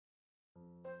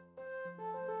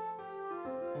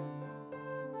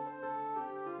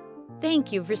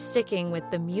Thank you for sticking with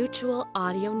the Mutual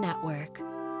Audio Network,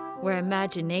 where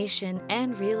imagination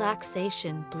and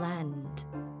relaxation blend.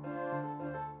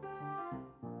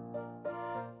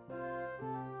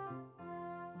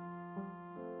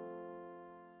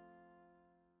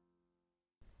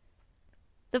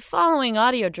 The following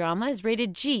audio drama is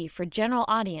rated G for general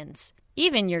audience.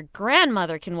 Even your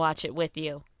grandmother can watch it with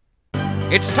you.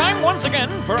 It's time once again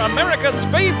for America's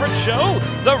favorite show,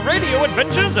 The Radio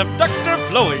Adventures of Dr.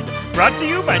 Floyd, brought to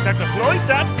you by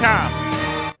drfloyd.com.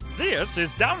 This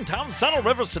is downtown Saddle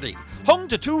River City, home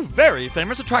to two very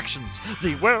famous attractions,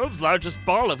 the world's largest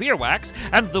ball of earwax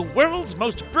and the world's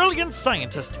most brilliant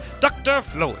scientist, Dr.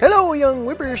 Floyd. Hello, young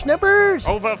whippersnappers!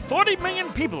 Over 40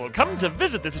 million people come to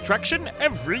visit this attraction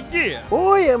every year.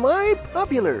 Boy, am I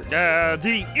popular!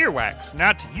 The earwax,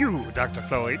 not you, Dr.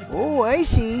 Floyd. Oh, I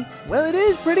see. Well, it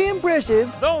is pretty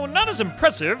impressive. Though not as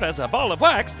impressive as a ball of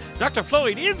wax, Dr.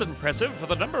 Floyd is impressive for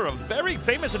the number of very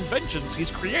famous inventions he's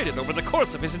created over the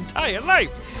course of his entire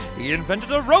life. He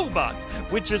invented a robot,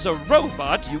 which is a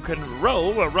robot you can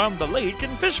row around the lake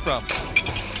and fish from.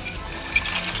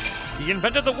 He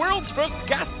invented the world's first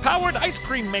gas-powered ice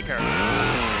cream maker.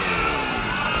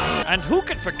 And who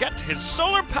could forget his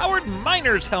solar-powered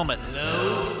miner's helmet?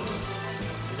 Hello?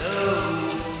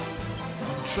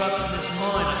 I'm trapped in this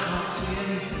mine. I can't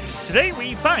see anything. Today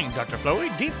we find Dr.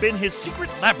 Floyd deep in his secret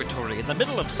laboratory in the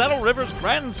middle of Saddle River's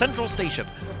Grand Central Station,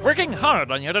 working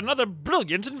hard on yet another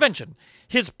brilliant invention.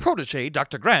 His protege,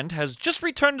 Dr. Grant, has just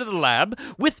returned to the lab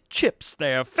with Chips,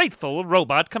 their faithful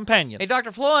robot companion. Hey,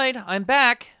 Dr. Floyd, I'm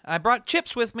back. I brought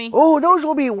Chips with me. Oh, those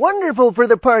will be wonderful for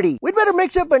the party. We'd better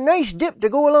mix up a nice dip to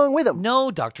go along with them.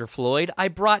 No, Dr. Floyd, I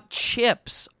brought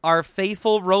Chips, our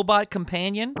faithful robot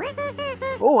companion.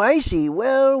 Oh, I see.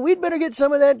 Well, we'd better get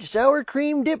some of that sour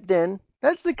cream dip then.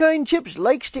 That's the kind Chips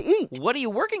likes to eat. What are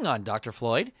you working on, Dr.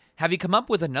 Floyd? Have you come up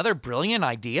with another brilliant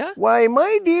idea? Why,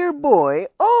 my dear boy,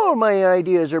 all my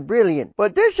ideas are brilliant,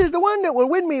 but this is the one that will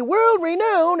win me world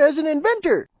renown as an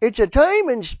inventor. It's a time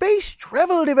and space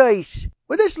travel device.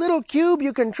 With this little cube,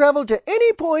 you can travel to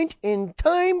any point in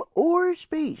time or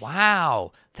space.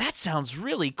 Wow, that sounds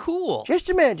really cool. Just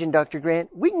imagine, Dr. Grant,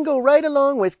 we can go right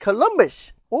along with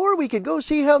Columbus, or we could go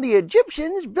see how the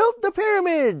Egyptians built the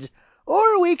pyramids,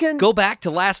 or we can... Go back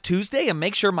to last Tuesday and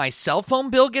make sure my cell phone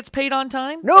bill gets paid on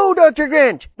time? No, Dr.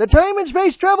 Grant. The time and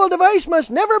space travel device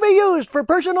must never be used for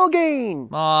personal gain.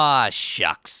 Aw,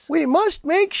 shucks. We must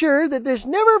make sure that this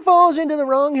never falls into the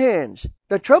wrong hands.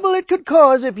 The trouble it could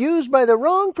cause if used by the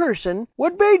wrong person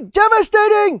would be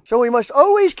devastating, so we must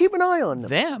always keep an eye on them.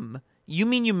 Them? You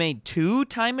mean you made two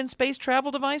time and space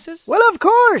travel devices? Well, of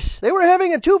course! They were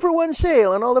having a 2-for-1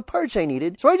 sale on all the parts I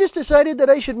needed, so I just decided that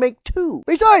I should make two.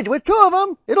 Besides, with two of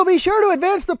them, it'll be sure to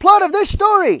advance the plot of this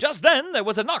story. Just then, there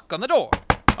was a knock on the door.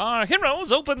 Our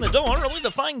heroes opened the door only to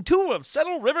find two of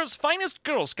Saddle River's finest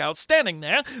Girl Scouts standing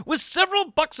there with several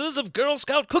boxes of Girl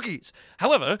Scout cookies.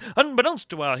 However, unbeknownst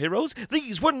to our heroes,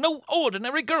 these were no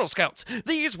ordinary Girl Scouts.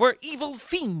 These were evil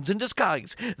fiends in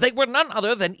disguise. They were none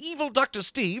other than evil Dr.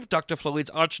 Steve, Dr.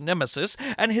 Floyd's arch-nemesis,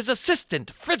 and his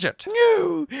assistant, Frigid.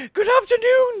 Oh, good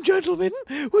afternoon, gentlemen.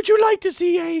 Would you like to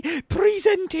see a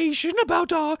presentation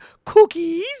about our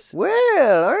cookies?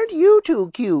 Well, aren't you two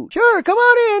cute? Sure, come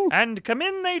on in. And come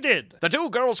in they did. The two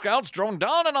Girl Scouts droned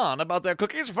on and on about their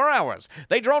cookies for hours.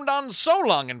 They droned on so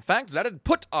long, in fact, that it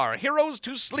put our heroes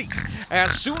to sleep.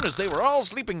 As soon as they were all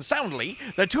sleeping soundly,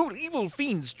 the two evil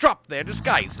fiends dropped their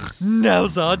disguises.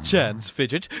 Now's our chance,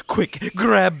 Fidget. Quick,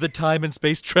 grab the time and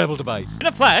space travel device. In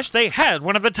a flash, they had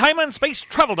one of the time and space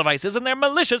travel devices in their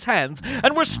malicious hands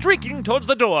and were streaking towards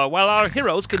the door while our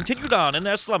heroes continued on in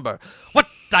their slumber. What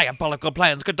diabolical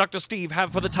plans could Dr. Steve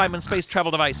have for the time and space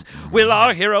travel device? Will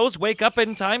our heroes wake up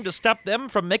in time to stop them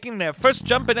from making their first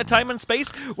jump into time and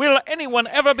space? Will anyone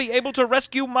ever be able to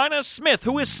rescue Miner Smith,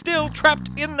 who is still trapped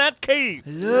in that cave?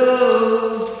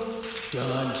 Hello?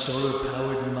 Darn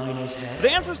solar-powered miner's hat.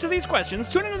 The answers to these questions,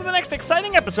 tune into the next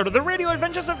exciting episode of The Radio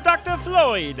Adventures of Dr.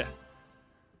 Floyd.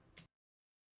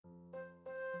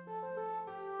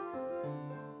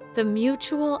 The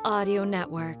Mutual Audio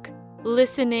Network.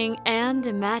 Listening and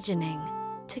imagining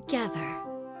together.